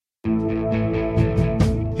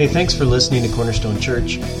Hey, thanks for listening to Cornerstone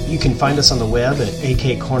Church. You can find us on the web at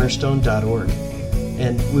akcornerstone.org.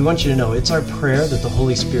 And we want you to know it's our prayer that the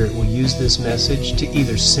Holy Spirit will use this message to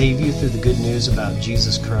either save you through the good news about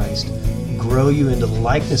Jesus Christ, grow you into the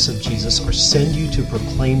likeness of Jesus, or send you to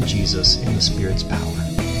proclaim Jesus in the Spirit's power.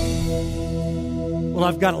 Well,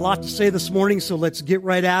 I've got a lot to say this morning, so let's get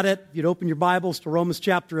right at it. You'd open your Bibles to Romans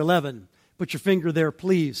chapter 11. Put your finger there,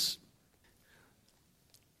 please.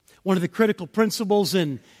 One of the critical principles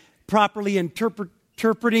in properly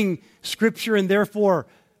interpreting Scripture and therefore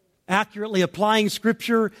accurately applying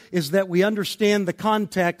Scripture is that we understand the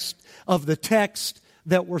context of the text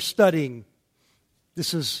that we're studying.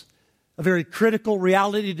 This is a very critical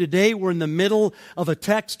reality today. We're in the middle of a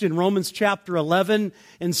text in Romans chapter 11.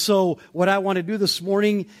 And so what I want to do this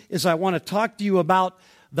morning is I want to talk to you about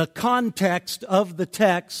the context of the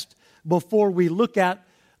text before we look at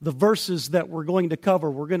the verses that we're going to cover.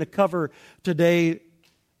 We're going to cover today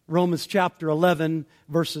Romans chapter 11,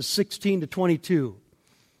 verses 16 to 22.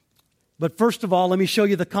 But first of all, let me show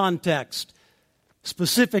you the context,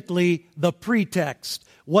 specifically the pretext,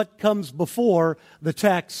 what comes before the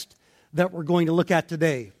text that we're going to look at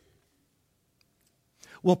today.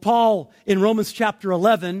 Well, Paul, in Romans chapter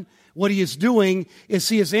 11, what he is doing is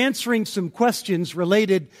he is answering some questions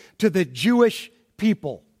related to the Jewish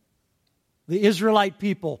people, the Israelite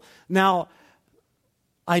people. Now,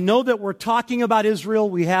 I know that we're talking about Israel.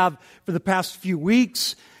 We have for the past few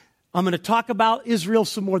weeks. I'm going to talk about Israel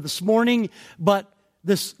some more this morning, but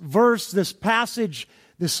this verse, this passage,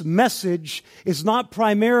 this message is not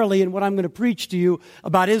primarily in what I'm going to preach to you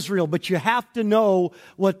about Israel, but you have to know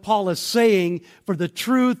what Paul is saying for the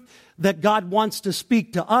truth that God wants to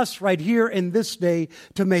speak to us right here in this day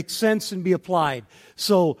to make sense and be applied.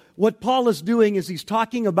 So what Paul is doing is he's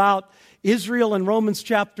talking about Israel in Romans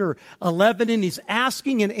chapter 11, and he's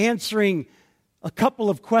asking and answering a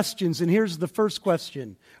couple of questions. And here's the first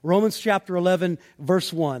question. Romans chapter 11,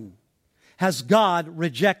 verse 1. Has God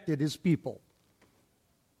rejected His people?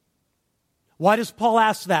 Why does Paul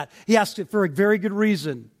ask that? He asked it for a very good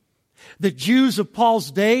reason. The Jews of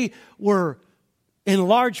Paul's day were in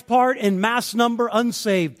large part, in mass number,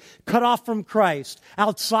 unsaved, cut off from Christ,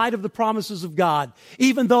 outside of the promises of God.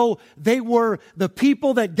 Even though they were the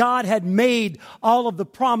people that God had made all of the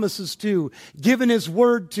promises to, given His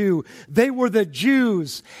word to, they were the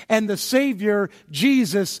Jews, and the Savior,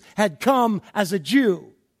 Jesus, had come as a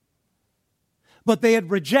Jew. But they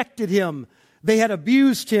had rejected Him. They had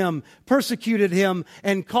abused Him, persecuted Him,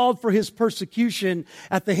 and called for His persecution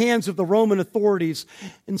at the hands of the Roman authorities.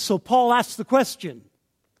 And so Paul asks the question,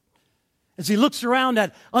 as he looks around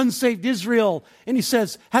at unsaved Israel, and he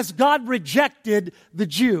says, has God rejected the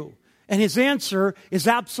Jew? And his answer is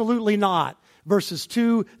absolutely not. Verses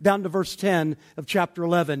 2 down to verse 10 of chapter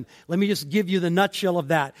 11. Let me just give you the nutshell of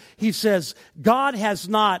that. He says, God has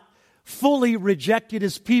not fully rejected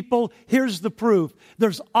His people. Here's the proof.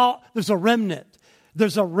 There's a remnant.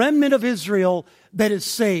 There's a remnant of Israel that is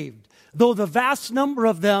saved. Though the vast number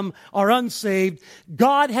of them are unsaved,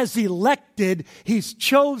 God has elected, He's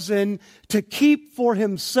chosen to keep for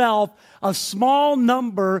Himself a small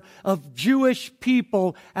number of Jewish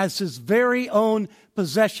people as His very own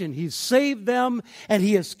possession. He's saved them and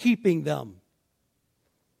He is keeping them.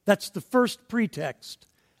 That's the first pretext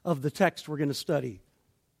of the text we're going to study.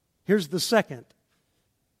 Here's the second.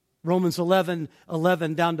 Romans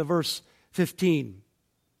 11:11 down to verse 15.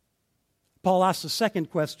 Paul asks the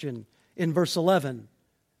second question in verse 11.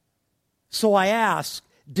 So I ask,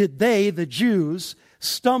 did they, the Jews,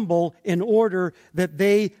 stumble in order that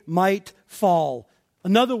they might fall?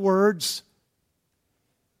 In other words,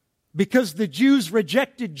 because the Jews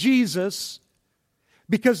rejected Jesus,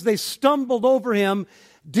 because they stumbled over Him,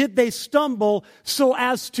 did they stumble so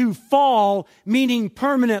as to fall, meaning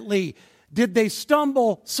permanently? Did they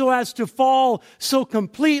stumble so as to fall so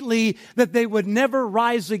completely that they would never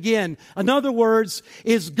rise again? In other words,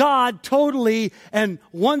 is God totally and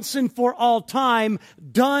once and for all time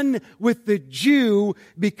done with the Jew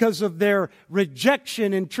because of their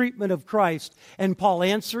rejection and treatment of Christ? And Paul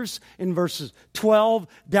answers in verses 12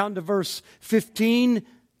 down to verse 15,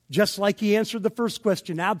 just like he answered the first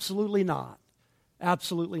question, absolutely not.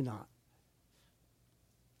 Absolutely not.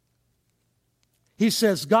 He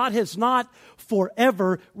says God has not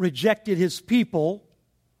forever rejected His people.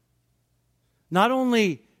 Not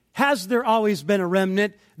only has there always been a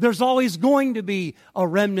remnant, there's always going to be a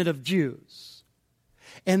remnant of Jews.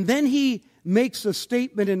 And then he makes a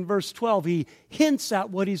statement in verse 12. He hints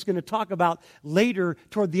at what he's going to talk about later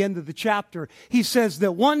toward the end of the chapter. He says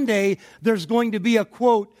that one day there's going to be a,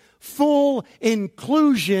 quote, full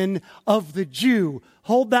inclusion of the Jew.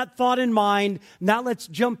 hold that thought in mind. Now let's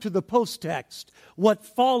jump to the post-text. What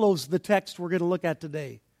follows the text we're going to look at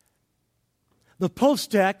today? The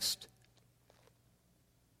post-text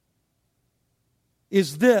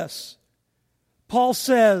is this. Paul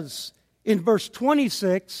says in verse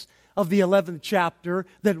 26 of the 11th chapter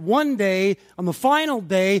that one day, on the final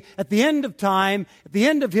day, at the end of time, at the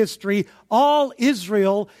end of history, all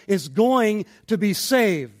Israel is going to be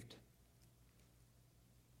saved.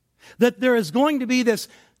 That there is going to be this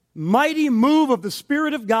mighty move of the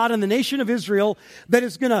Spirit of God in the nation of Israel that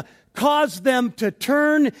is going to cause them to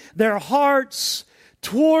turn their hearts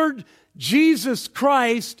toward Jesus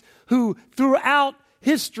Christ, who throughout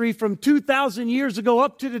history from 2,000 years ago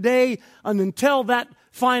up to today and until that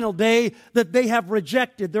final day that they have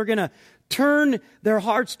rejected. They're going to turn their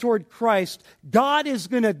hearts toward Christ. God is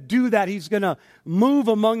going to do that. He's going to move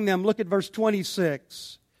among them. Look at verse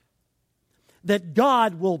 26. That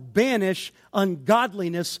God will banish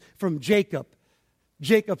ungodliness from Jacob.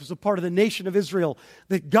 Jacob is a part of the nation of Israel.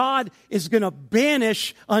 That God is going to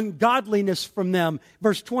banish ungodliness from them.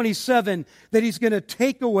 Verse 27, that He's going to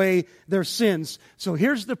take away their sins. So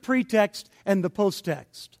here's the pretext and the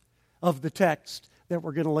post-text of the text that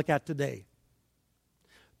we're going to look at today.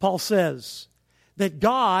 Paul says that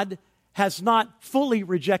God has not fully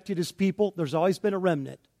rejected His people. There's always been a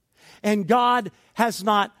remnant. And God has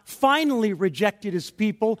not finally rejected His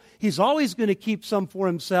people. He's always going to keep some for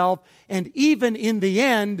Himself. And even in the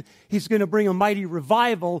end, He's going to bring a mighty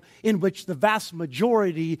revival in which the vast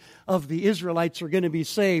majority of the Israelites are going to be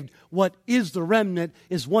saved. What is the remnant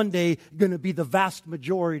is one day going to be the vast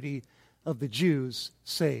majority of the Jews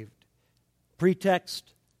saved.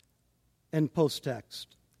 Pretext and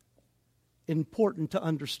post-text. Important to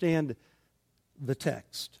understand the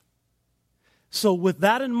text. So with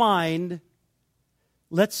that in mind,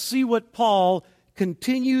 let's see what Paul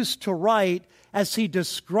continues to write as he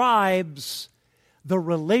describes the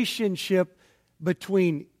relationship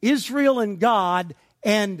between Israel and God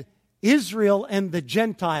and Israel and the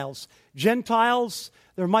Gentiles. Gentiles,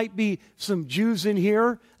 there might be some Jews in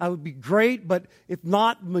here. That would be great, but if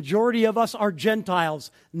not, the majority of us are Gentiles,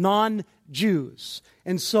 non-Jews.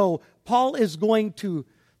 And so Paul is going to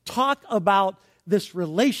talk about this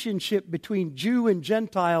relationship between Jew and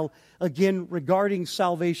Gentile, again, regarding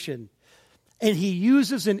salvation. And he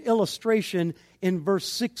uses an illustration in verse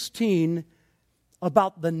 16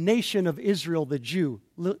 about the nation of Israel, the Jew.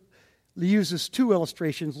 He uses two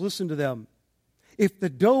illustrations. Listen to them. If the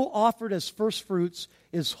dough offered as first fruits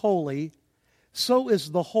is holy, so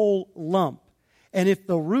is the whole lump. And if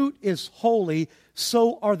the root is holy,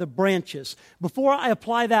 so are the branches. Before I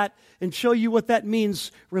apply that and show you what that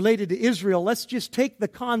means related to Israel, let's just take the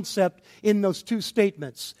concept in those two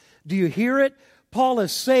statements. Do you hear it? Paul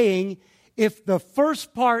is saying, if the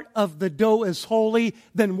first part of the dough is holy,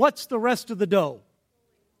 then what's the rest of the dough?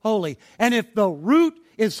 Holy. And if the root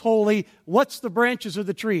is holy, what's the branches of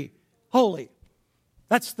the tree? Holy.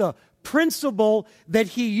 That's the principle that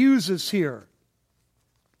he uses here.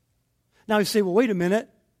 Now you say, well, wait a minute.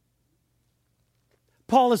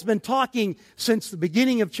 Paul has been talking since the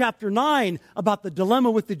beginning of chapter 9 about the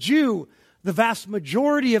dilemma with the Jew. The vast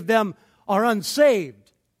majority of them are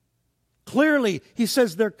unsaved. Clearly, he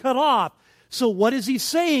says they're cut off. So what is he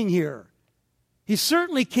saying here? He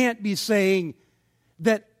certainly can't be saying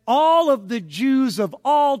that all of the Jews of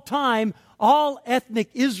all time, all ethnic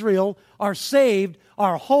Israel, are saved,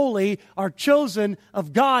 are holy, are chosen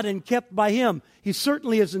of God and kept by Him. He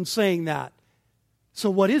certainly isn't saying that. So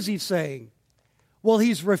what is he saying? Well,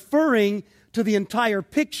 he's referring to the entire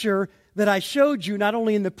picture that I showed you, not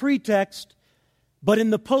only in the pretext, but in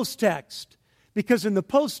the post-text. Because in the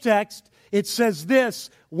post-text, it says this: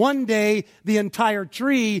 one day the entire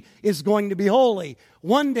tree is going to be holy.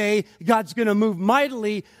 One day God's going to move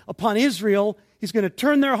mightily upon Israel. He's going to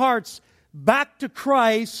turn their hearts back to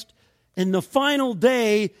Christ. In the final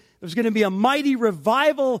day, there's going to be a mighty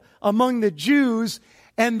revival among the Jews,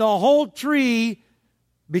 and the whole tree,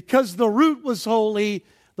 because the root was holy,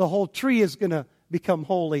 the whole tree is going to become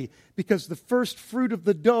holy. Because the first fruit of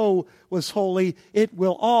the dough was holy, it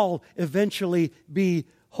will all eventually be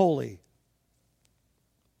holy.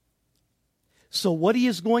 So what he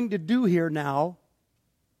is going to do here now,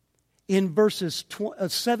 in verses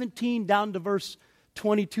 17 down to verse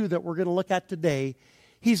 22 that we're going to look at today,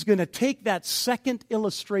 he's going to take that second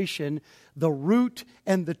illustration, the root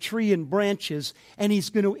and the tree and branches, and he's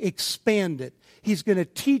going to expand it. He's going to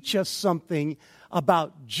teach us something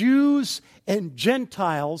about Jews and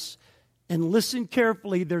Gentiles. And listen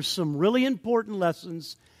carefully, there's some really important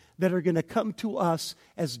lessons that are going to come to us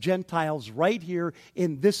as Gentiles right here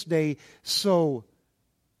in this day. So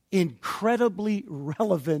incredibly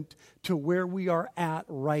relevant to where we are at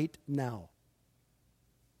right now.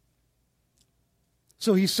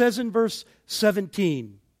 So he says in verse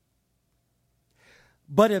 17,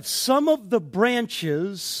 but if some of the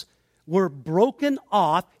branches were broken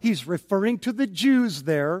off, he's referring to the Jews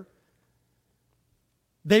there.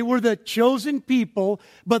 They were the chosen people,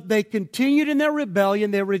 but they continued in their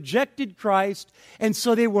rebellion. They rejected Christ, and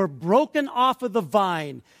so they were broken off of the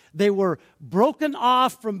vine. They were broken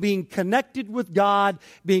off from being connected with God,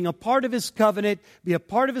 being a part of His covenant, be a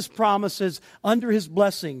part of His promises, under His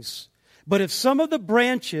blessings. But if some of the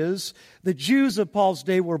branches, the Jews of Paul's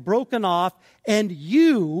day, were broken off, and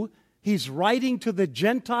you, he's writing to the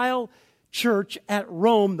Gentile church at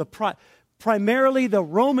Rome, primarily the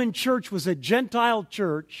Roman church was a Gentile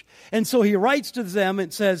church, and so he writes to them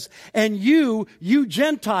and says, and you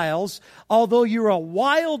Gentiles, although you're a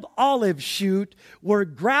wild olive shoot, were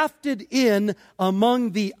grafted in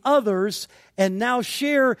among the others, and now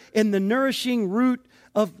share in the nourishing root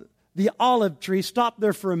of the olive tree. Stop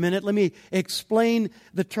there for a minute. Let me explain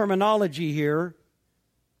the terminology here.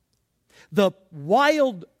 The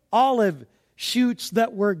wild olive shoots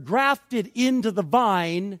that were grafted into the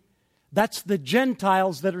vine, that's the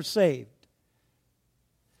Gentiles that are saved.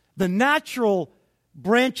 The natural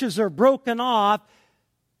branches are broken off,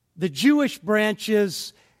 the Jewish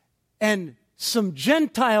branches and some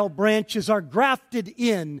Gentile branches are grafted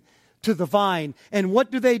in to the vine. And what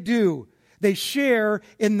do? They share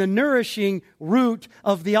in the nourishing root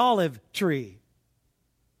of the olive tree.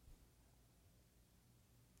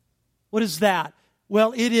 What is that?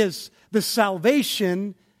 Well, it is the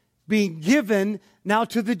salvation being given now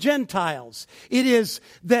to the Gentiles. It is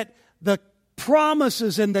that the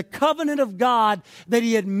promises and the covenant of God that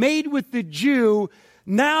He had made with the Jew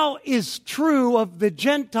now is true of the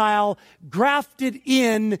Gentile grafted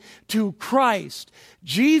in to Christ.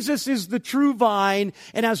 Jesus is the true vine,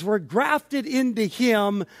 and as we're grafted into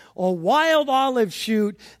Him, a wild olive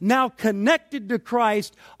shoot, now connected to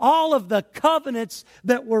Christ, all of the covenants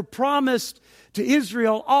that were promised to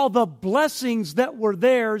Israel, all the blessings that were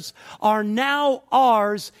theirs, are now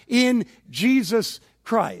ours in Jesus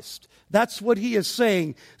Christ. That's what he is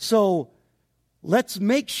saying. So, let's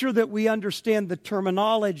make sure that we understand the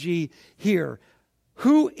terminology here.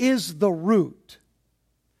 Who is the root?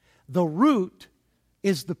 The root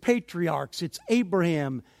is the patriarchs. It's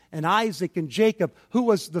Abraham and Isaac and Jacob. Who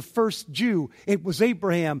was the first Jew? It was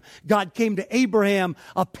Abraham. God came to Abraham,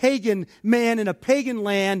 a pagan man in a pagan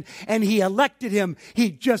land, and He elected him.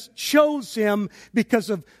 He just chose him because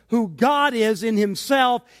of who God is in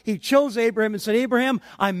Himself. He chose Abraham and said, Abraham,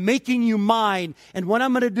 I'm making you mine. And what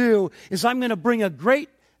I'm going to do is I'm going to bring a great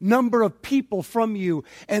number of people from you,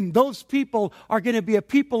 and those people are going to be a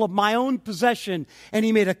people of my own possession. And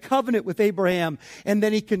He made a covenant with Abraham, and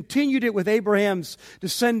then He continued it with Abraham's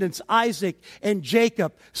descendants, Isaac and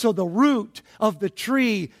Jacob. So the root of the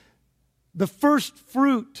tree, the first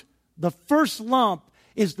fruit, the first lump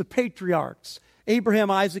is the patriarchs, Abraham,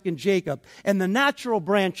 Isaac, and Jacob. And the natural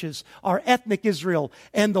branches are ethnic Israel,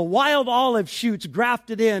 and the wild olive shoots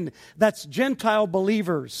grafted in, that's Gentile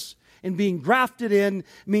believers. And being grafted in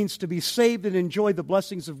means to be saved and enjoy the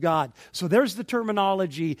blessings of God. So there's the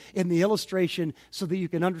terminology in the illustration so that you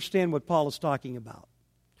can understand what Paul is talking about.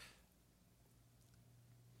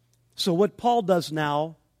 So what Paul does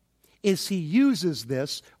now is he uses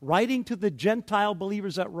this, writing to the Gentile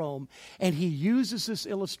believers at Rome, and he uses this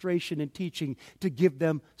illustration and teaching to give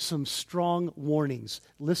them some strong warnings.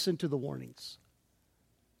 Listen to the warnings.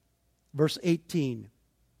 Verse 18.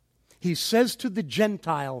 He says to the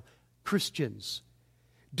Gentile Christians,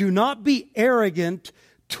 do not be arrogant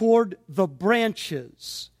toward the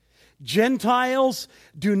branches. Gentiles,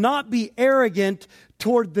 do not be arrogant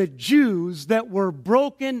toward the Jews that were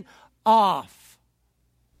broken off.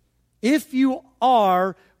 If you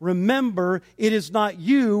are, remember, it is not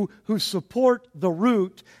you who support the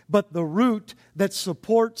root, but the root that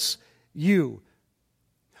supports you.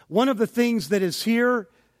 One of the things that is here,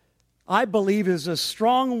 I believe, is a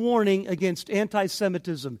strong warning against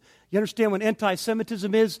anti-Semitism. You understand what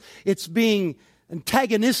anti-Semitism is? It's being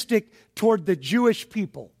antagonistic toward the Jewish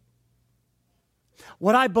people.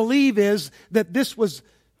 What I believe is that this was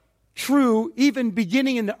true even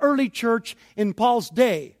beginning in the early church in Paul's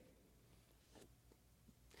day.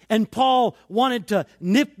 And Paul wanted to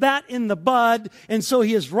nip that in the bud, and so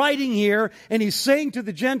he is writing here, and he's saying to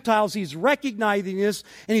the Gentiles, he's recognizing this,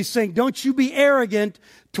 and he's saying, don't you be arrogant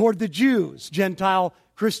toward the Jews. Gentile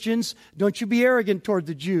Christians, don't you be arrogant toward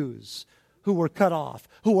the Jews who were cut off,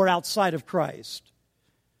 who were outside of Christ.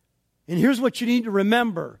 And here's what you need to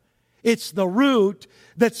remember. It's the root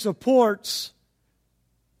that supports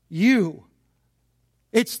you.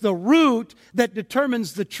 It's the root that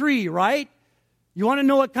determines the tree, right? You want to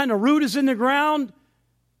know what kind of root is in the ground?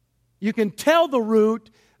 You can tell the root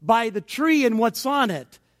by the tree and what's on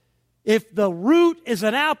it. If the root is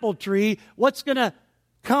an apple tree, what's going to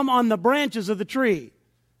come on the branches of the tree?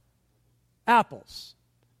 Apples.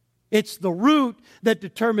 It's the root that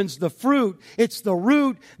determines the fruit. It's the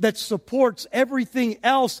root that supports everything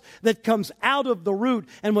else that comes out of the root.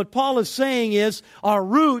 And what Paul is saying is, our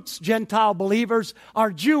roots, Gentile believers, are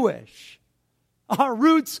Jewish. Our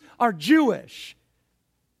roots are Jewish.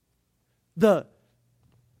 The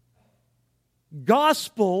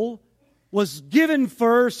gospel was given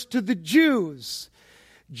first to the Jews.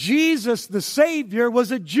 Jesus, the Savior,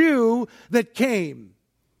 was a Jew that came.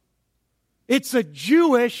 It's a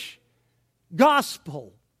Jewish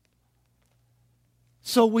gospel.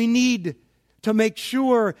 So we need to make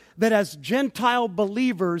sure that as Gentile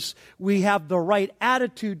believers, we have the right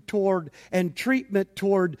attitude toward and treatment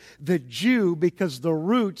toward the Jew, because the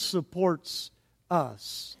root supports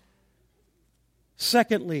us.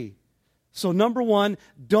 Secondly, so number one,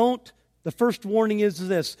 the first warning is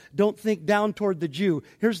this: don't think down toward the Jew.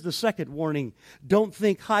 Here's the second warning: don't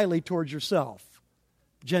think highly toward yourself.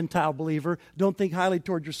 Gentile believer, don't think highly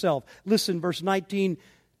toward yourself. Listen, verse 19,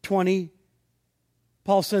 20.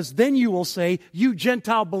 Paul says, then you will say, you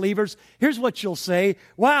Gentile believers, here's what you'll say: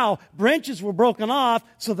 wow, branches were broken off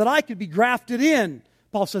so that I could be grafted in.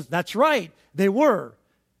 Paul says, that's right, they were.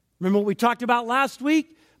 Remember what we talked about last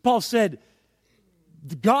week? Paul said,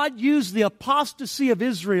 God used the apostasy of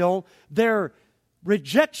Israel, their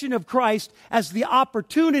rejection of Christ, as the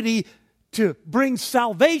opportunity to bring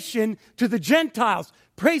salvation to the Gentiles.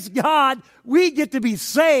 Praise God, we get to be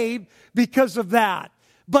saved because of that.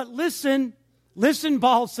 But listen,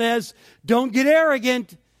 Paul says, don't get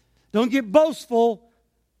arrogant. Don't get boastful.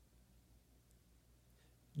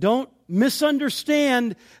 Don't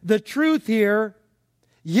misunderstand the truth here.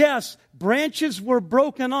 Yes, branches were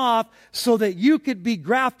broken off so that you could be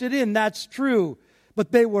grafted in. That's true.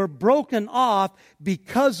 But they were broken off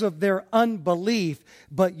because of their unbelief.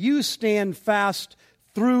 But you stand fast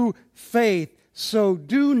through faith. So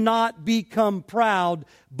do not become proud,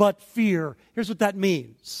 but fear. Here's what that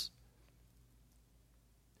means.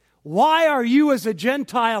 Why are you as a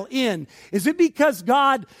Gentile in? Is it because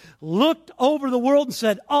God looked over the world and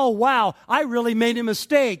said, oh, wow, I really made a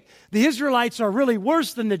mistake. The Israelites are really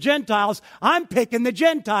worse than the Gentiles. I'm picking the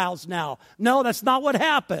Gentiles now. No, that's not what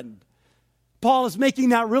happened. Paul is making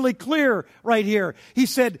that really clear right here. He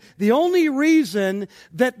said the only reason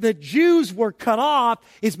that the Jews were cut off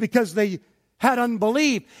is because they had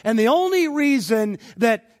unbelief. And the only reason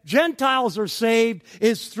that Gentiles are saved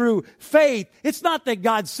is through faith. It's not that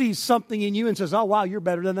God sees something in you and says, oh, wow, you're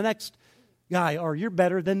better than the next guy, or you're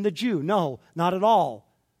better than the Jew. No, not at all.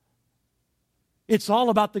 It's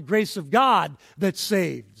all about the grace of God that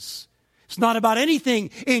saves. It's not about anything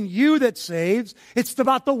in you that saves. It's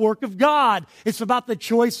about the work of God. It's about the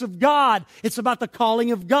choice of God. It's about the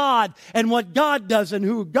calling of God and what God does and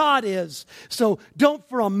who God is. So don't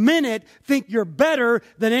for a minute think you're better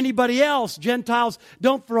than anybody else. Gentiles,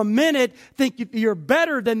 don't for a minute think you're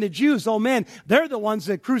better than the Jews. Oh man, they're the ones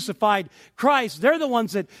that crucified Christ. They're the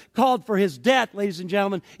ones that called for His death. Ladies and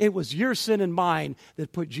gentlemen, it was your sin and mine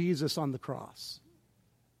that put Jesus on the cross.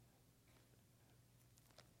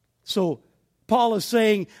 So Paul is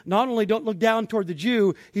saying, not only don't look down toward the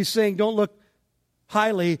Jew, he's saying don't look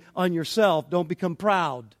highly on yourself. Don't become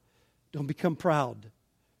proud. Don't become proud.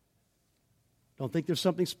 Don't think there's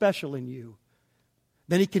something special in you.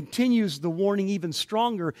 Then he continues the warning even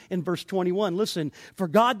stronger in verse 21. Listen, for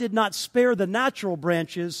God did not spare the natural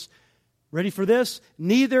branches. Ready for this?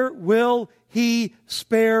 Neither will He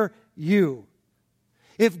spare you.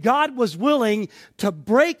 If God was willing to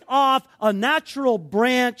break off a natural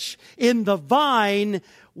branch in the vine,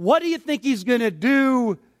 what do you think He's going to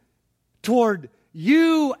do toward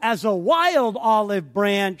you as a wild olive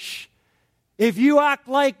branch if you act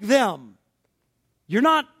like them? You're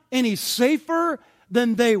not any safer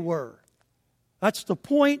than they were. That's the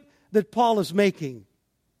point that Paul is making.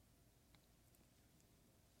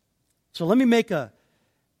 So let me make an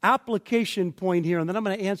application point here, and then I'm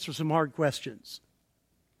going to answer some hard questions.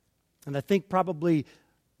 And I think probably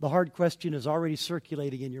the hard question is already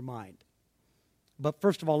circulating in your mind. But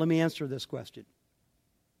first of all, let me answer this question.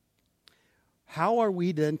 How are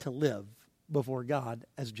we then to live before God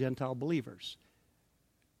as Gentile believers?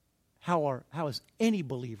 How is any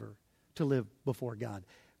believer to live before God?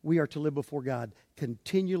 we are to live before God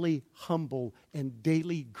continually humble and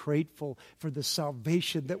daily grateful for the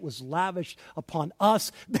salvation that was lavished upon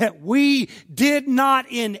us, that we did not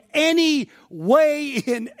in any way,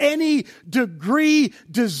 in any degree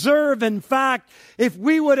deserve. In fact, if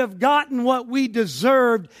we would have gotten what we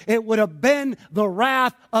deserved, it would have been the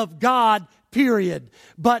wrath of God, period.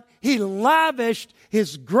 But He lavished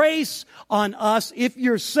His grace on us. If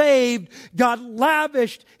you're saved, God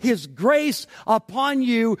lavished His grace upon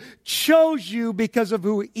you, chose you because of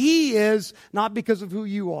who He is, not because of who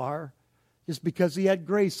you are, just because He had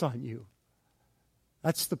grace on you.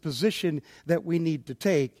 That's the position that we need to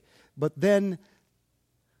take. But then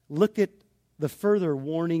look at the further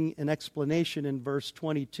warning and explanation in verse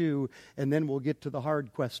 22, and then we'll get to the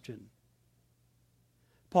hard question.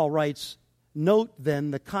 Paul writes, "Note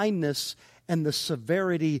then the kindness and the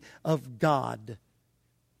severity of God."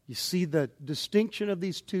 You see the distinction of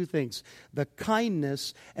these two things. The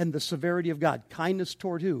kindness and the severity of God. Kindness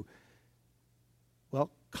toward who?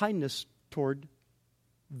 Well, kindness toward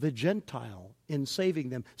the Gentile in saving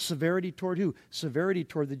them. Severity toward who? Severity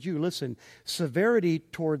toward the Jew. Listen, severity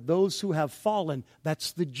toward those who have fallen.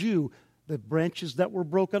 That's the Jew. The branches that were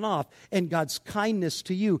broken off. And God's kindness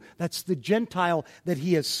to you. That's the Gentile that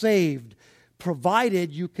He has saved,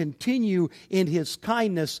 provided you continue in His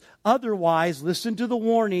kindness. Otherwise, listen to the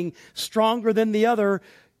warning, stronger than the other,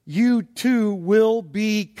 you too will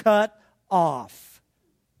be cut off.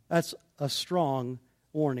 That's a strong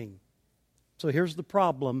warning. So here's the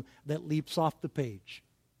problem that leaps off the page.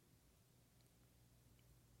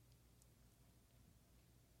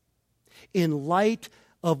 In light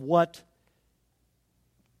of what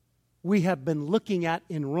we have been looking at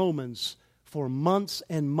in Romans for months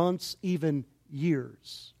and months, even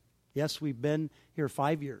years. Yes, we've been here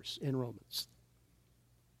 5 years in Romans.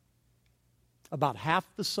 About half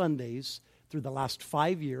the Sundays through the last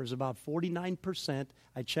 5 years, about 49%,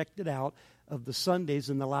 I checked it out, of the Sundays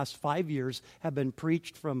in the last 5 years have been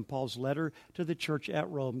preached from Paul's letter to the church at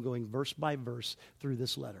Rome, going verse by verse through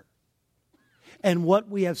this letter. And what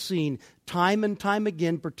we have seen time and time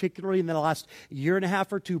again, particularly in the last year and a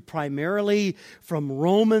half or two, primarily from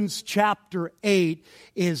Romans chapter 8,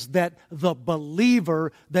 is that the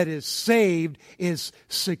believer that is saved is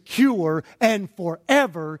secure and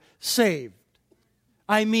forever saved.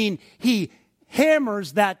 I mean, he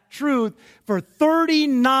hammers that truth for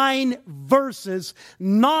 39 verses,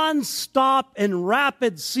 non-stop and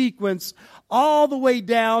rapid sequence, all the way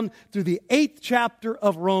down through the 8th chapter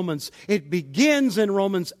of Romans. It begins in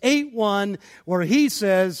Romans 8:1, where he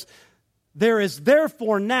says, "There is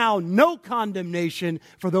therefore now no condemnation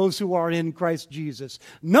for those who are in Christ Jesus."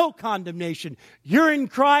 No condemnation. You're in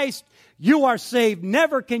Christ. You are saved.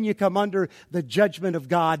 Never can you come under the judgment of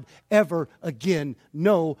God ever again.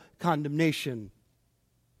 No condemnation.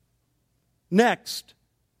 Next,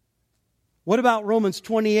 what about Romans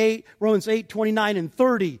 8, 29 and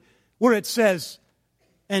 30, where it says,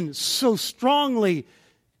 and so strongly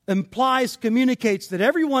implies, communicates that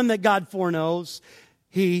everyone that God foreknows,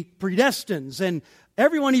 He predestines. And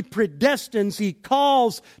everyone He predestines, He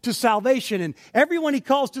calls to salvation. And everyone He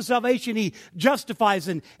calls to salvation, He justifies.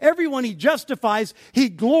 And everyone He justifies, He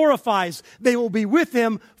glorifies. They will be with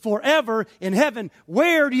Him forever in heaven.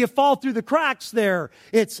 Where do you fall through the cracks there?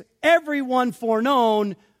 It's everyone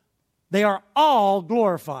foreknown. They are all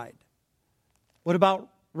glorified. What about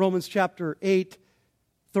Romans chapter 8,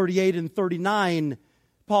 38 and 39?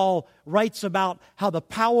 Paul writes about how the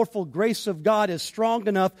powerful grace of God is strong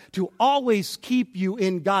enough to always keep you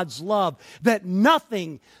in God's love. That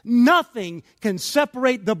nothing can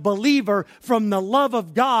separate the believer from the love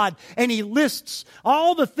of God. And he lists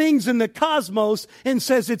all the things in the cosmos and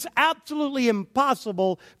says it's absolutely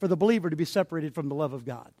impossible for the believer to be separated from the love of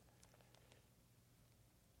God.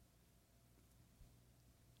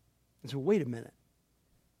 And so wait a minute.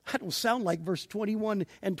 That don't sound like verse 21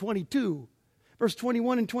 and 22. Verse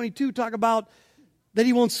 21 and 22 talk about that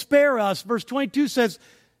He won't spare us. Verse 22 says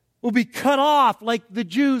we'll be cut off like the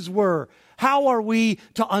Jews were. How are we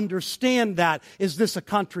to understand that? Is this a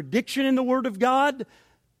contradiction in the Word of God?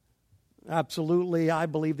 Absolutely. I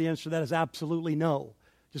believe the answer to that is absolutely no.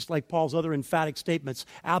 Just like Paul's other emphatic statements,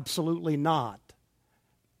 absolutely not.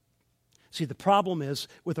 See, the problem is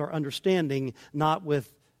with our understanding, not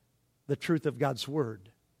with the truth of God's Word.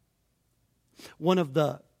 One of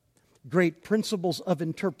the great principles of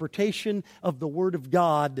interpretation of the Word of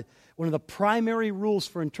God, one of the primary rules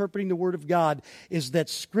for interpreting the Word of God is that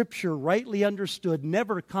Scripture, rightly understood,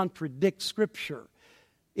 never contradicts Scripture.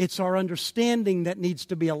 It's our understanding that needs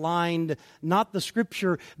to be aligned, not the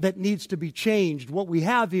Scripture that needs to be changed. What we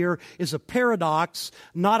have here is a paradox,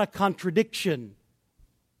 not a contradiction.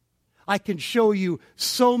 I can show you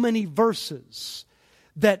so many verses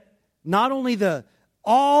that not only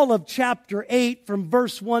all of chapter 8 from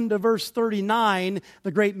verse 1 to verse 39,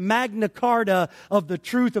 the great Magna Carta of the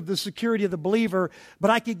truth of the security of the believer,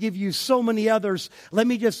 but I could give you so many others. Let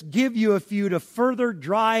me just give you a few to further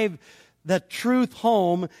drive the truth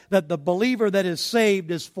home that the believer that is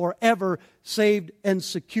saved is forever saved and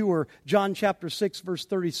secure. John chapter 6 verse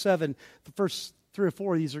 37, the first 3 or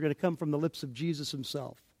 4 of these are going to come from the lips of Jesus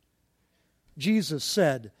himself. Jesus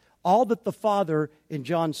said, all that the Father, in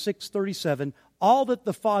John 6:37, all that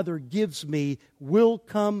the Father gives me will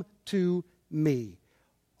come to me.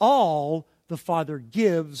 All the Father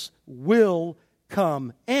gives will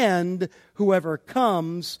come, and whoever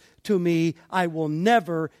comes to me, I will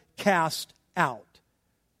never cast out.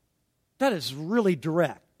 That is really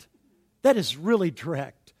direct. That is really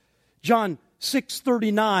direct. John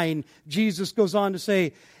 6:39, Jesus goes on to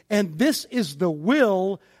say, and this is the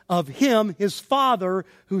will of him, his Father,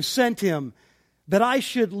 who sent him, that I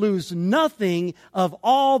should lose nothing of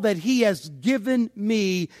all that he has given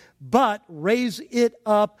me, but raise it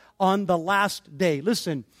up on the last day.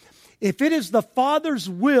 Listen, if it is the Father's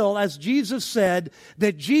will, as Jesus said,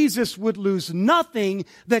 that Jesus would lose nothing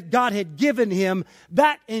that God had given him,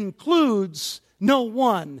 that includes no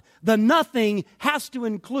one. The nothing has to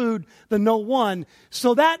include the no one.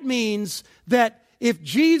 So that means that if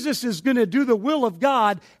Jesus is going to do the will of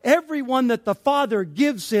God, everyone that the Father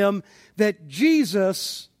gives him, that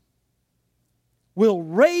Jesus will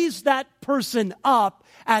raise that person up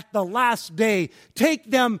at the last day,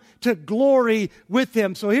 take them to glory with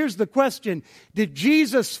him. So here's the question. Did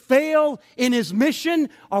Jesus fail in his mission?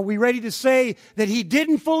 Are we ready to say that he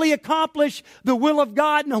didn't fully accomplish the will of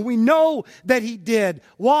God? No, we know that he did.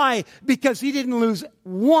 Why? Because he didn't lose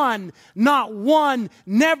one, not one.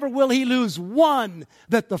 Never will he lose one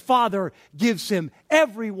that the Father gives him.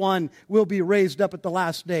 Everyone will be raised up at the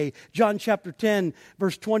last day. John chapter 10,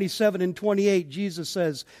 verse 27 and 28, Jesus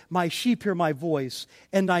says, my sheep hear my voice,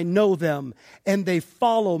 and I know them, and they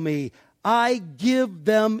follow me. I give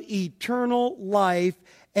them eternal life,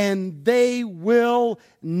 and they will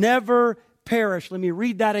never perish. Let me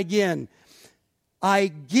read that again. I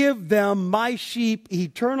give them, my sheep,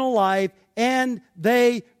 eternal life, and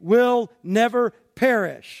they will never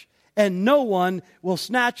perish, and no one will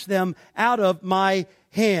snatch them out of my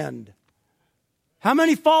hand. How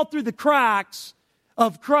many fall through the cracks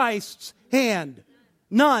of Christ's hand?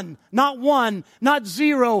 None, not one, not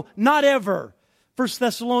zero, not ever. 1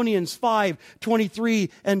 Thessalonians 5, 23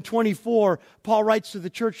 and 24, Paul writes to the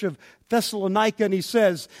church of Thessalonica, and he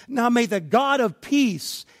says, now may the God of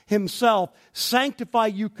peace himself sanctify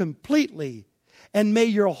you completely, and may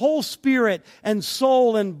your whole spirit and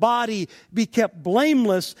soul and body be kept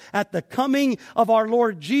blameless at the coming of our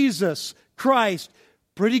Lord Jesus Christ.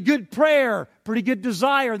 Pretty good prayer, pretty good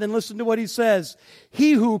desire. Then listen to what he says.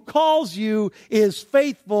 He who calls you is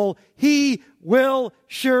faithful. He will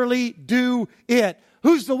surely do it.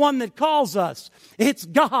 Who's the one that calls us? It's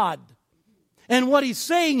God. And what he's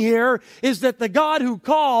saying here is that the God who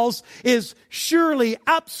calls is surely,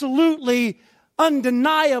 absolutely,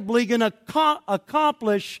 undeniably going to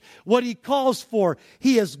accomplish what he calls for.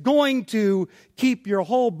 He is going to keep your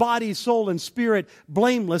whole body, soul, and spirit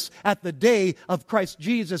blameless at the day of Christ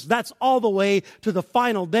Jesus. That's all the way to the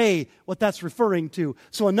final day, what that's referring to.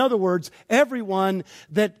 So in other words, everyone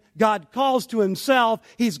that God calls to himself,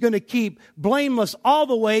 he's going to keep blameless all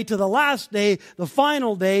the way to the last day, the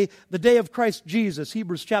final day, the day of Christ Jesus.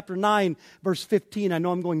 Hebrews chapter 9, verse 15. I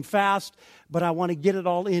know I'm going fast, but I want to get it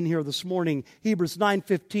all in here this morning. Hebrews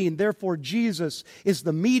 9:15. Therefore Jesus is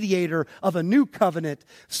the mediator of a new covenant,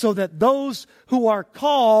 so that those who are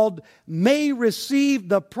called may receive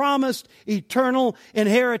the promised eternal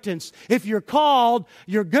inheritance. If you're called,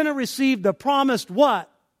 you're going to receive the promised what?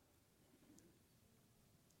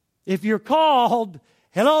 If you're called,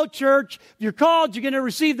 hello church, if you're called, you're going to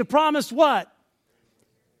receive the promised what?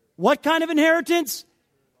 What kind of inheritance?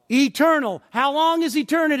 Eternal. How long is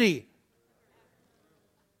eternity?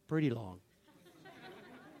 Pretty long.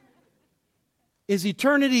 Is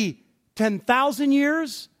eternity 10,000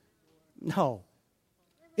 years? No.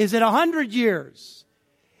 Is it 100 years?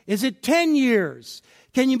 Is it 10 years?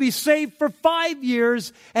 Can you be saved for 5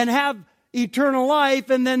 years and have eternal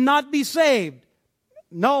life and then not be saved?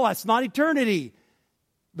 No, that's not eternity.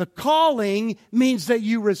 The calling means that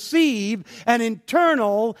you receive an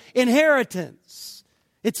eternal inheritance.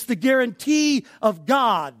 It's the guarantee of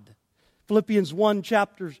God. Philippians 1,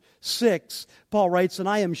 chapter 6, Paul writes, and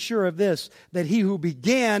I am sure of this, that he who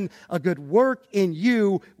began a good work in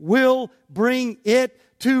you will bring it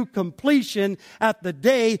to completion at the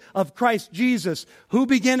day of Christ Jesus. Who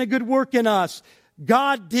began a good work in us?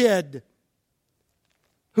 God did.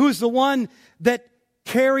 Who's the one that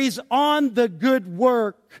carries on the good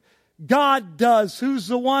work? God does. Who's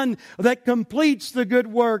the one that completes the good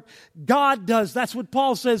work? God does. That's what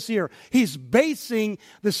Paul says here. He's basing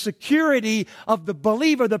the security of the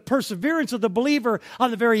believer, the perseverance of the believer, on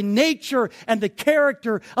the very nature and the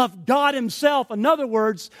character of God Himself. In other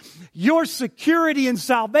words, your security in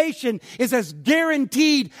salvation is as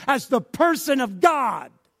guaranteed as the person of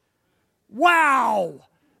God. Wow!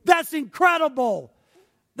 That's incredible.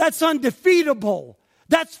 That's undefeatable.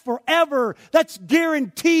 That's forever. That's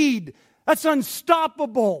guaranteed. That's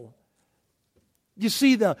unstoppable. You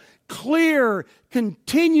see, the clear,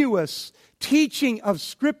 continuous teaching of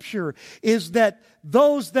Scripture is that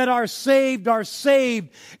those that are saved are saved.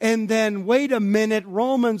 And then, wait a minute,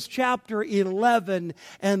 Romans chapter 11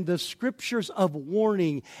 and the scriptures of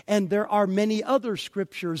warning. And there are many other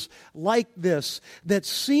scriptures like this that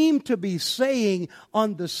seem to be saying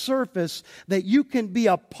on the surface that you can be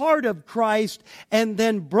a part of Christ and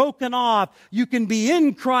then broken off. You can be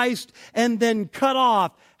in Christ and then cut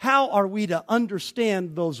off. How are we to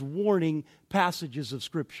understand those warning passages of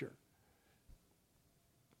Scripture?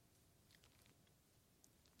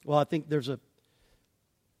 Well, I think there's a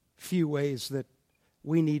few ways that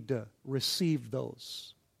we need to receive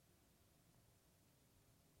those.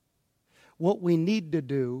 What we need to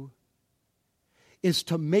do is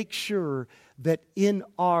to make sure that in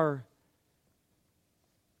our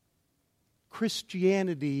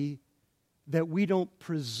Christianity that we don't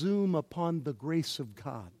presume upon the grace of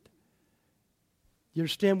God. You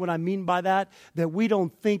understand what I mean by that? That we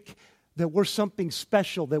don't think that we're something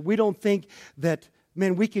special, that we don't think that,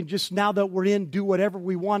 man, we can just, now that we're in, do whatever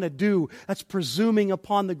we want to do. That's presuming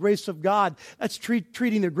upon the grace of God. That's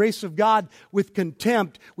treating the grace of God with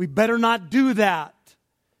contempt. We better not do that.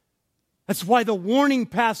 That's why the warning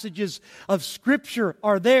passages of Scripture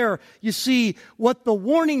are there. You see, what the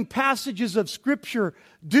warning passages of Scripture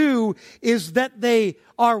do is that they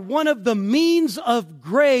are one of the means of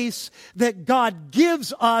grace that God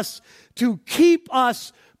gives us to keep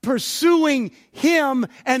us pursuing Him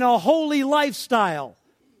and a holy lifestyle.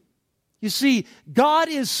 You see, God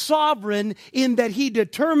is sovereign in that He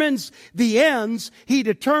determines the ends. He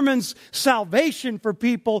determines salvation for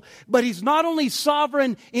people. But He's not only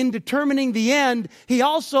sovereign in determining the end, He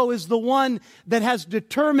also is the one that has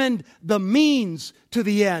determined the means to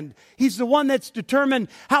the end. He's the one that's determined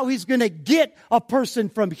how He's going to get a person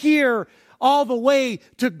from here all the way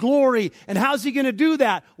to glory. And how's He going to do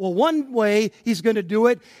that? Well, one way He's going to do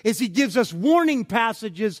it is He gives us warning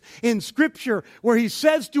passages in Scripture where He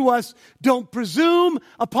says to us, don't presume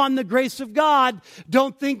upon the grace of God.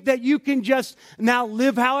 Don't think that you can just now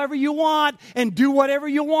live however you want and do whatever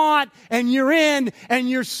you want and you're in and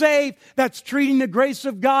you're safe. That's treating the grace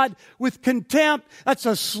of God with contempt. That's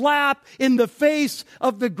a slap in the face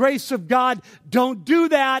of the grace of God. Don't do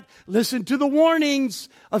that. Listen to the warnings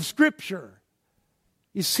of Scripture.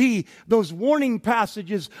 You see, those warning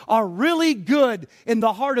passages are really good in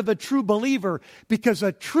the heart of a true believer, because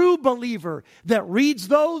a true believer that reads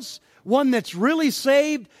those, one that's really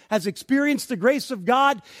saved, has experienced the grace of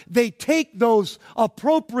God, they take those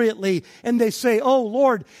appropriately and they say, oh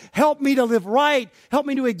Lord, help me to live right. Help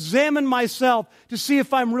me to examine myself to see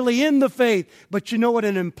if I'm really in the faith. But you know what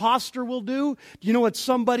an imposter will do? Do you know what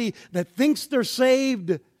somebody that thinks they're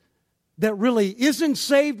saved that really isn't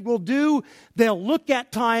saved will do? They'll look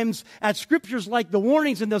at times at scriptures like the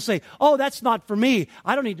warnings and they'll say, oh, that's not for me.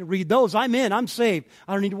 I don't need to read those. I'm in. I'm saved.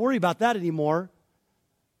 I don't need to worry about that anymore.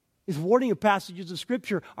 These warning passages of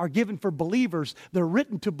Scripture are given for believers. They're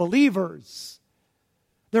written to believers.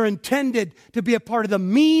 They're intended to be a part of the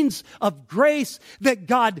means of grace that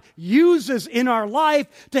God uses in our life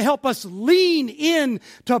to help us lean in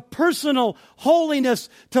to personal holiness,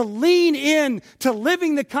 to lean in to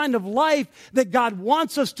living the kind of life that God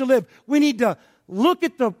wants us to live. We need to look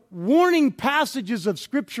at the warning passages of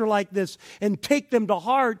Scripture like this and take them to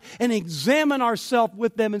heart and examine ourselves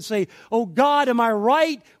with them and say, oh God, am I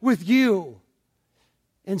right with you?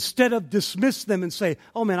 Instead of dismiss them and say,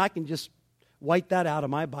 oh man, I can just wipe that out of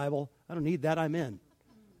my Bible. I don't need that. I'm in.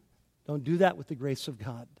 Don't do that with the grace of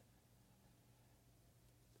God.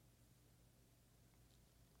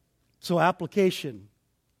 So application.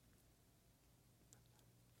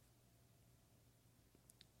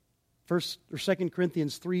 First or 2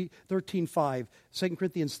 Corinthians 13:5. 2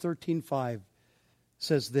 Corinthians 13:5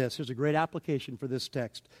 says this. Here's a great application for this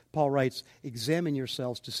text. Paul writes, examine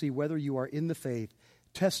yourselves to see whether you are in the faith.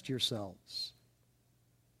 Test yourselves.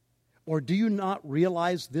 Or do you not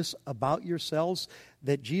realize this about yourselves,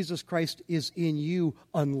 that Jesus Christ is in you,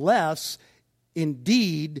 unless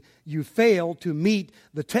indeed you fail to meet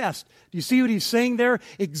the test? Do you see what he's saying there?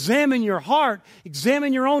 Examine your heart.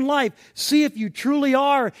 Examine your own life. See if you truly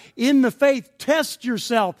are in the faith. Test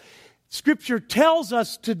yourself. Scripture tells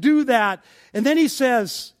us to do that. And then he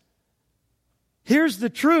says, here's the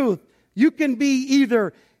truth. You can be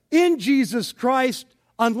either in Jesus Christ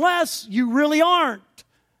unless you really aren't.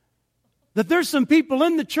 That there's some people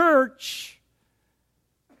in the church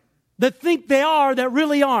that think they are, that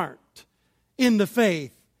really aren't in the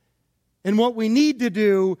faith. And what we need to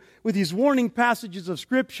do with these warning passages of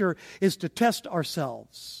Scripture is to test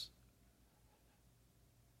ourselves.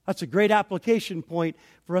 That's a great application point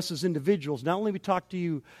for us as individuals. Not only we talk to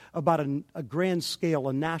you about a grand scale,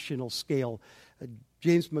 a national scale.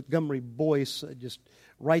 James Montgomery Boyce just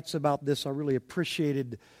writes about this. I really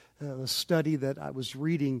appreciated a study that I was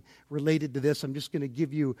reading related to this. I'm just going to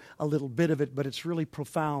give you a little bit of it, but it's really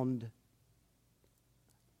profound.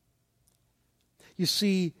 You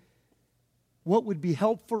see, what would be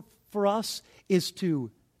helpful for us is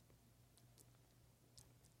to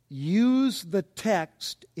use the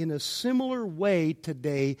text in a similar way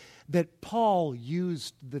today that Paul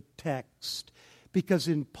used the text. Because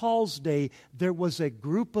in Paul's day, there was a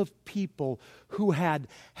group of people who had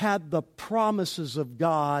the promises of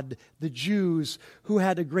God, the Jews, who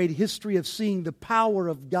had a great history of seeing the power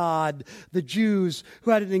of God, the Jews,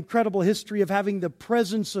 who had an incredible history of having the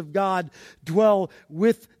presence of God dwell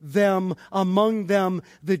with them, among them,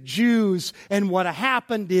 the Jews. And what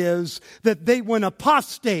happened is that they went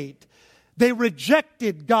apostate. They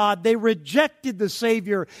rejected God. They rejected the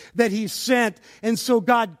Savior that He sent. And so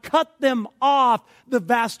God cut them off, the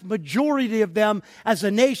vast majority of them, as a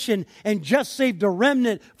nation, and just saved a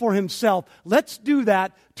remnant for Himself. Let's do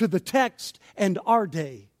that to the text and our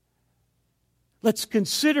day. Let's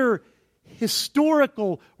consider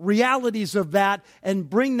historical realities of that and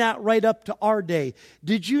bring that right up to our day.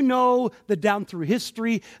 Did you know that down through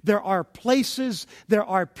history there are places, there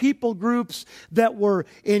are people groups that were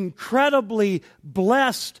incredibly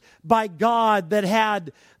blessed by God, that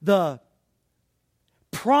had the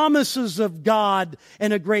promises of God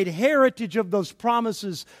and a great heritage of those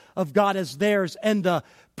promises of God as theirs, and the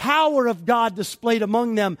power of God displayed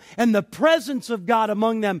among them, and the presence of God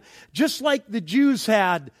among them, just like the Jews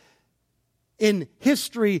had in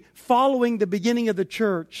history following the beginning of the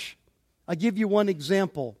church. I'll give you one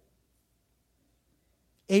example.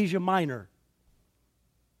 Asia Minor,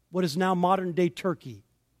 what is now modern-day Turkey.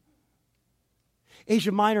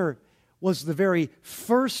 Asia Minor was the very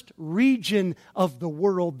first region of the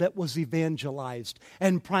world that was evangelized,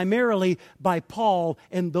 and primarily by Paul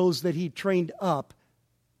and those that he trained up.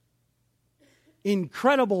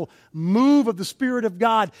 Incredible move of the Spirit of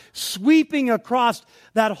God sweeping across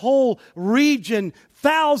that whole region.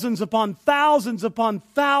 Thousands upon thousands upon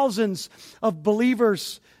thousands of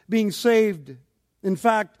believers being saved. In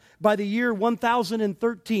fact, by the year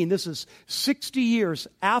 1013, this is 60 years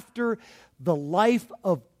after the life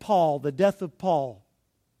of Paul, the death of Paul,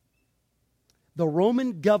 the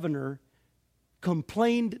Roman governor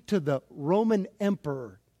complained to the Roman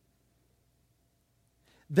emperor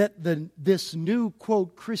that this new,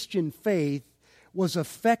 quote, Christian faith was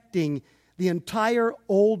affecting the entire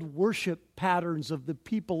old worship patterns of the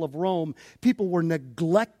people of Rome. People were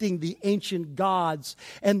neglecting the ancient gods,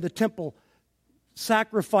 and the temple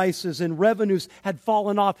sacrifices and revenues had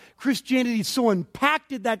fallen off. Christianity so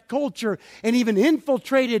impacted that culture and even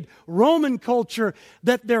infiltrated Roman culture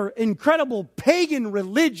that their incredible pagan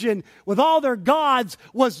religion with all their gods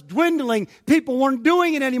was dwindling. People weren't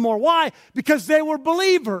doing it anymore. Why? Because they were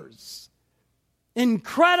believers.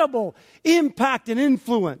 Incredible impact and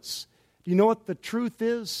influence. Do you know what the truth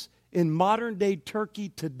is in modern day Turkey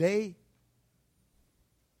today?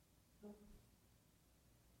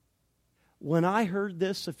 When I heard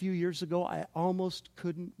this a few years ago, I almost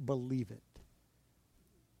couldn't believe it.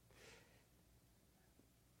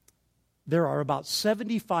 There are about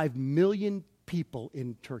 75 million people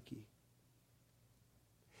in Turkey.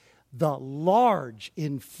 The large,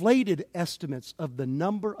 inflated estimates of the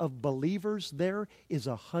number of believers there is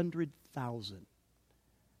 100,000.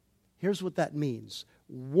 Here's what that means.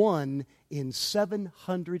 1 in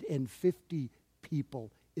 750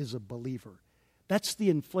 people is a believer. That's the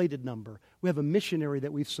inflated number. We have a missionary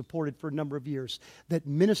that we've supported for a number of years that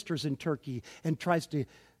ministers in Turkey and tries to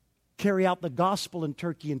carry out the gospel in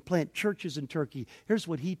Turkey and plant churches in Turkey. Here's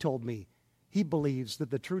what he told me. He believes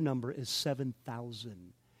that the true number is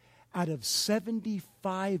 7,000. Out of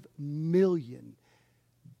 75 million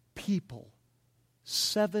people,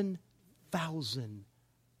 7,000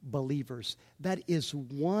 believers. That is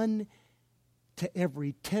 1 to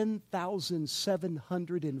every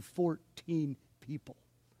 10,714 people.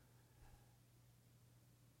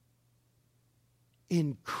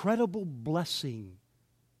 Incredible blessing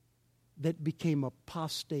that became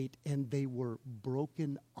apostate and they were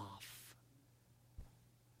broken off.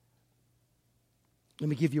 Let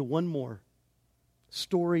me give you one more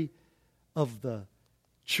story of the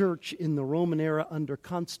church in the Roman era under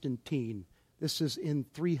Constantine. This is in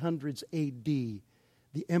 300s AD.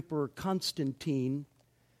 The Emperor Constantine,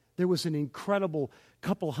 there was an incredible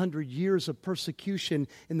couple hundred years of persecution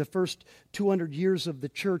in the first 200 years of the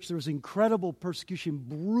church. There was incredible persecution,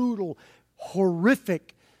 brutal,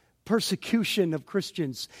 horrific persecution of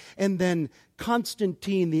Christians. And then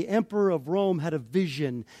Constantine, the emperor of Rome, had a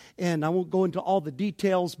vision. And I won't go into all the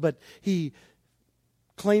details, but he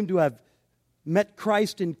claimed to have met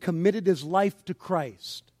Christ and committed his life to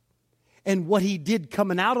Christ. And what he did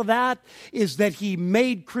coming out of that is that he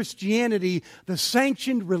made Christianity the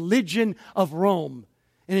sanctioned religion of Rome.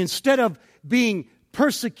 And instead of being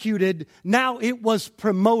persecuted, now it was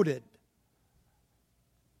promoted.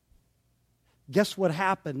 Guess what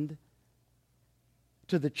happened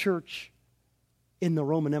to the church in the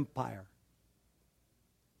Roman Empire?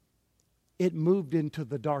 It moved into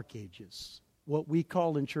the Dark Ages, what we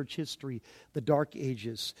call in church history the Dark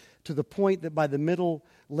Ages, to the point that by the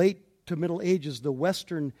late to Middle Ages, the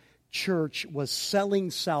Western church was selling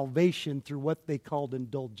salvation through what they called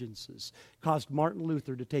indulgences. Caused Martin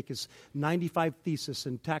Luther to take his 95 Theses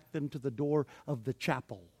and tack them to the door of the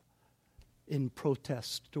chapel in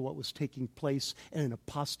protest to what was taking place in an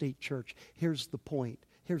apostate church. Here's the point.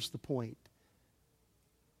 Here's the point.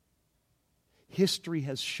 History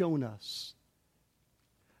has shown us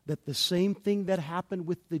that the same thing that happened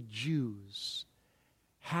with the Jews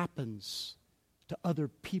happens to other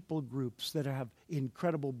people groups that have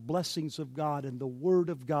incredible blessings of God and the Word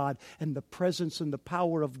of God and the presence and the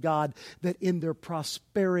power of God, that in their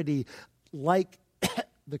prosperity, like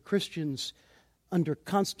the Christians under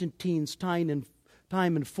Constantine's time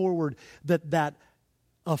and forward, that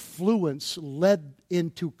affluence led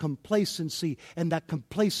into complacency, and that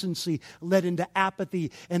complacency led into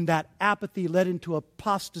apathy, and that apathy led into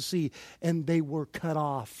apostasy, and they were cut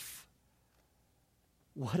off.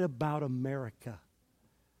 What about America?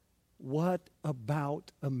 What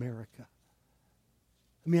about America?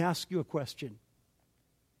 Let me ask you a question.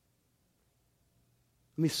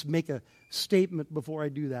 Let me make a statement before I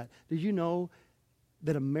do that. Did you know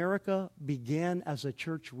that America began as a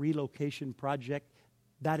church relocation project?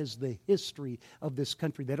 That is the history of this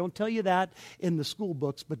country. They don't tell you that in the school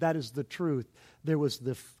books, but that is the truth. There was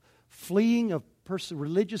the fleeing of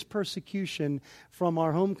religious persecution from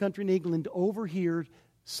our home country in England over here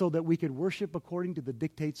so that we could worship according to the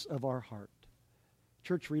dictates of our heart.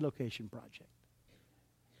 Church relocation project.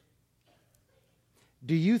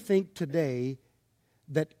 Do you think today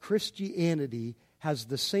that Christianity has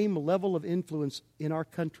the same level of influence in our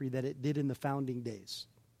country that it did in the founding days?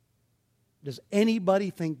 Does anybody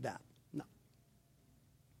think that? No.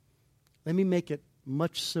 Let me make it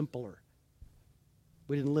much simpler.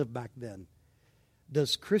 We didn't live back then.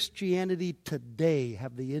 Does Christianity today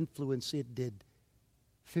have the influence it did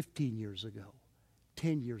 15 years ago,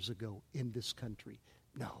 10 years ago in this country?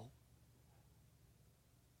 No.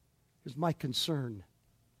 Here's my concern.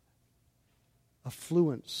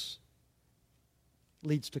 Affluence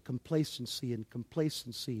leads to complacency, and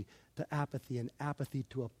complacency to apathy, and apathy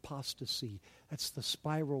to apostasy. That's the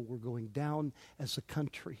spiral we're going down as a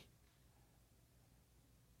country.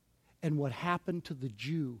 And what happened to the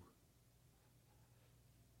Jew?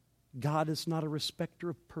 God is not a respecter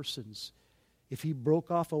of persons. If he broke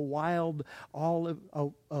off a wild olive,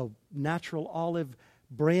 a natural olive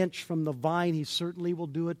branch from the vine, he certainly will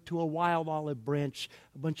do it to a wild olive branch,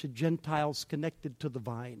 a bunch of Gentiles connected to the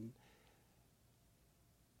vine.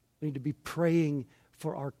 We need to be praying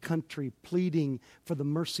for our country, pleading for the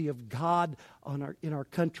mercy of God in our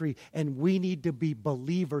country, and we need to be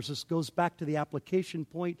believers. This goes back to the application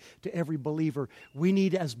point to every believer. We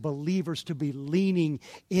need as believers to be leaning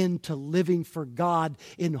into living for God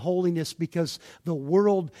in holiness, because the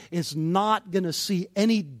world is not going to see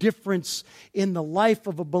any difference in the life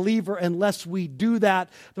of a believer unless we do that.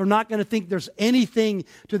 They're not going to think there's anything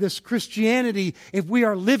to this Christianity if we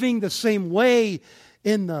are living the same way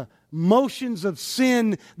in the motions of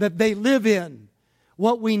sin that they live in.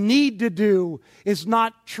 What we need to do is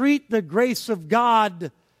not treat the grace of God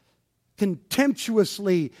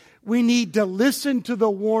contemptuously. We need to listen to the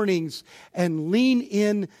warnings and lean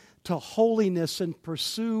in to holiness and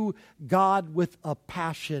pursue God with a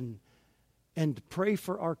passion and pray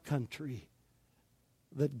for our country.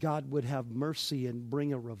 that God would have mercy and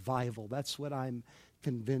bring a revival. That's what I'm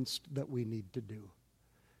convinced that we need to do.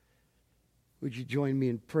 Would you join me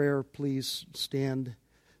in prayer? Please stand.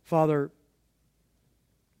 Father,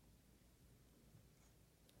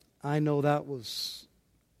 I know that was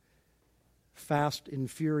fast and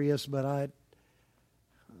furious, but I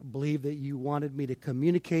believe that you wanted me to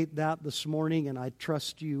communicate that this morning, and I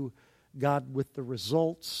trust you, God, with the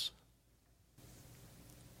results.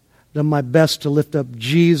 Done my best to lift up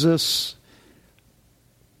Jesus,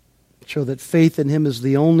 show that faith in Him is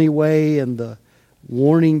the only way, and the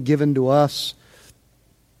warning given to us,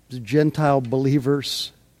 the Gentile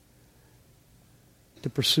believers, to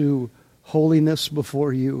pursue holiness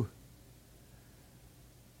before you.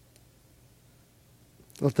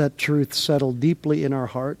 Let that truth settle deeply in our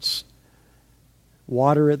hearts.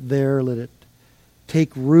 Water it there. Let it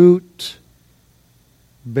take root,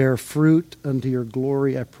 bear fruit unto your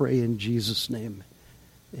glory. I pray in Jesus' name.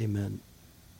 Amen.